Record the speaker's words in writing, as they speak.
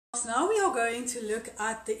class, now we are going to look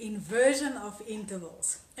at the inversion of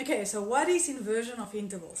intervals. Okay, so what is inversion of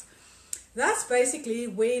intervals? That's basically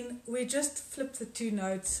when we just flip the two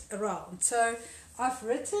notes around. So I've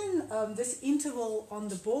written this interval on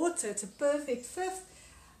the board, so it's a perfect fifth,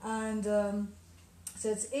 and so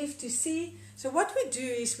it's F to C. So what we do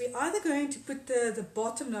is we're either going to put the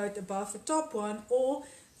bottom note above the top one or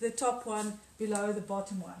the top one below the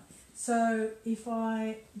bottom one. So if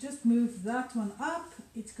I just move that one up,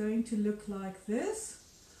 it's going to look like this.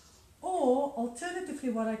 Or alternatively,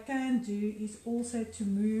 what I can do is also to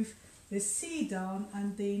move the C down,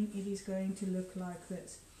 and then it is going to look like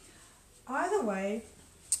this. Either way,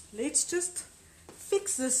 let's just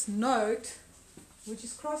fix this note, which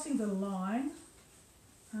is crossing the line,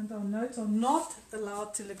 and our notes are not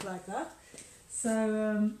allowed to look like that.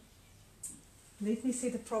 So let me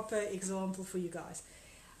set a proper example for you guys.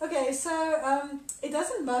 Okay, so it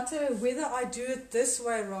doesn't matter whether I do it this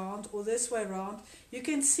way around or this way around. You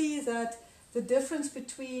can see that the difference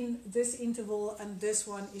between this interval and this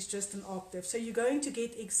one is just an octave. So you're going to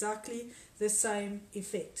get exactly the same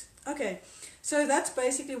effect. Okay, so that's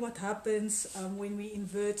basically what happens when we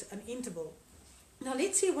invert an interval. Now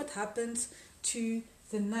let's see what happens to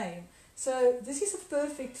the name. So this is a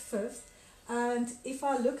perfect fifth, and if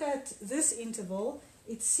I look at this interval,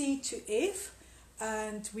 it's C to F,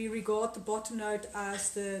 and we regard the bottom note as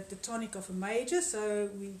the tonic of a major. So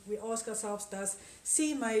we ask ourselves, does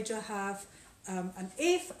C major have an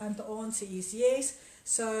F? And the answer is yes.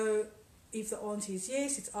 So if the answer is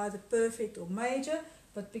yes, it's either perfect or major,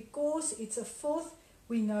 but because it's a fourth,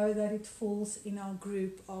 we know that it falls in our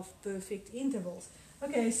group of perfect intervals.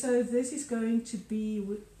 Okay, so this is going to be,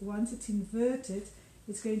 once it's inverted,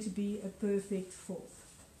 it's going to be a perfect fourth.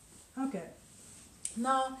 Okay,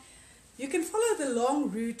 now you can follow the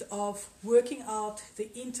long route of working out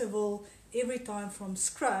the interval every time from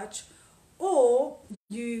scratch, or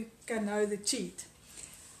you can know the cheat.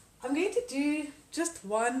 I'm going to do just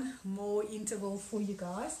one more interval for you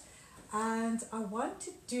guys, and I want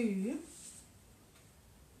to do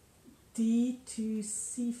D to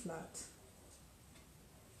C flat.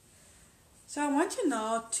 So I want you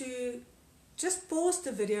now to just pause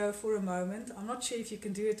the video for a moment. I'm not sure if you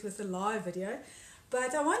can do it with a live video,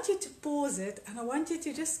 but I want you to pause it, and I want you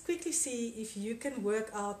to just quickly see if you can work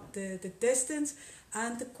out the distance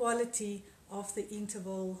and the quality of the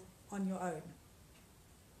interval on your own.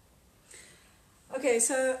 Okay,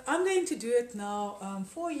 so I'm going to do it now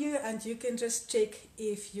for you, and you can just check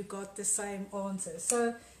if you got the same answer.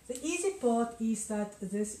 So the easy part is that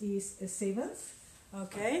this is a seventh,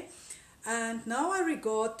 okay? And now I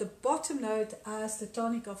regard the bottom note as the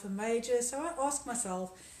tonic of a major, so I ask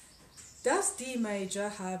myself, does D major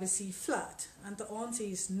have a C flat? And the answer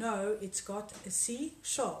is no, it's got a C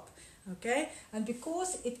sharp, okay? And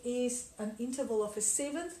because it is an interval of a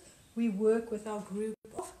seventh, we work with our group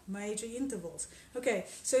of major intervals. Okay,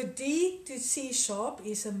 so D to C sharp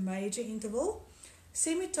is a major interval,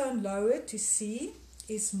 semitone lower to C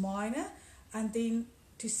is minor, and then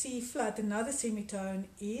to C flat, another semitone,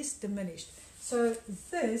 is diminished. So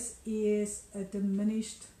this is a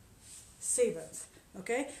diminished seventh.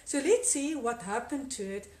 Okay, so let's see what happened to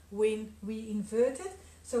it when we invert it.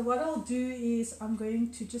 So what I'll do is I'm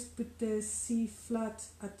going to just put the C flat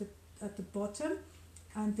at the bottom,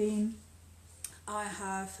 and then I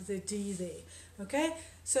have the D there. Okay,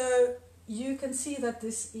 so you can see that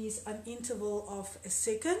this is an interval of a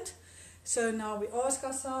second. So now we ask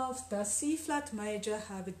ourselves, does C flat major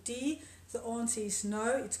have a D? The answer is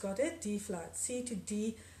no, it's got a D flat. C to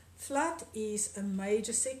D flat is a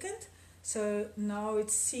major second. So now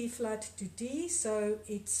it's C flat to D, so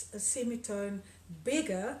it's a semitone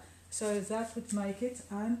bigger, so that would make it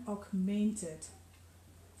an augmented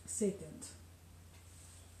second.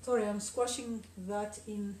 Sorry, I'm squashing that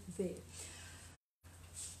in there.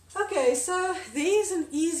 Okay, so there is an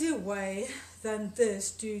easier way than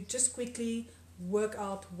this to just quickly work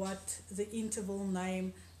out what the interval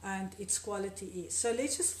name and its quality is. So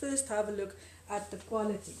let's just first have a look at the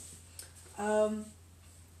quality.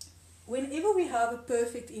 Whenever we have a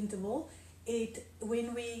perfect interval,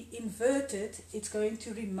 when we invert it, it's going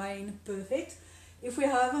to remain perfect. If we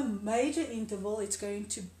have a major interval, it's going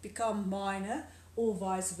to become minor, or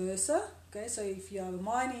vice versa. Okay, so if you have a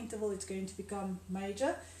minor interval, it's going to become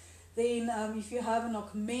major. Then if you have an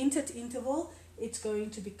augmented interval, it's going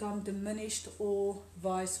to become diminished, or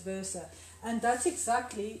vice versa. And that's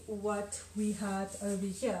exactly what we had over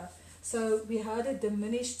here. So we had a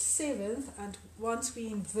diminished seventh, and once we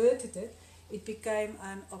inverted it, it became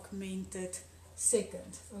an augmented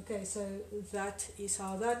second. Okay, so that is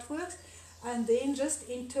how that works. And then just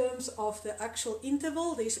in terms of the actual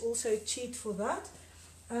interval, there's also a cheat for that.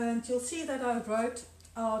 And you'll see that I wrote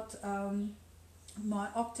out my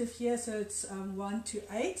octave here, so it's 1 to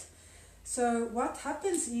 8. So what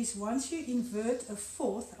happens is once you invert a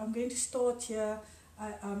fourth, I'm going to start here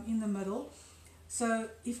in the middle. So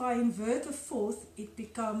if I invert a fourth, it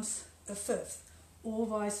becomes a fifth, or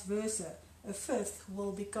vice versa. A fifth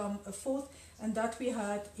will become a fourth, and that we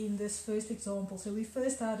had in this first example. So we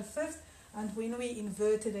first had a fifth, and when we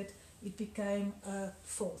inverted it, it became a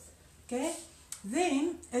fourth. Okay?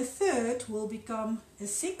 Then a third will become a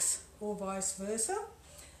sixth, or vice versa.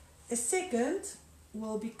 A second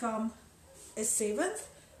will become a seventh,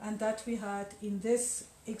 and that we had in this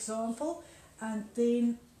example. And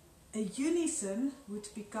then a unison would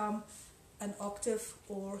become an octave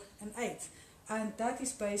or an eighth. And that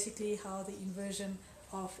is basically how the inversion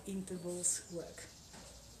of intervals work.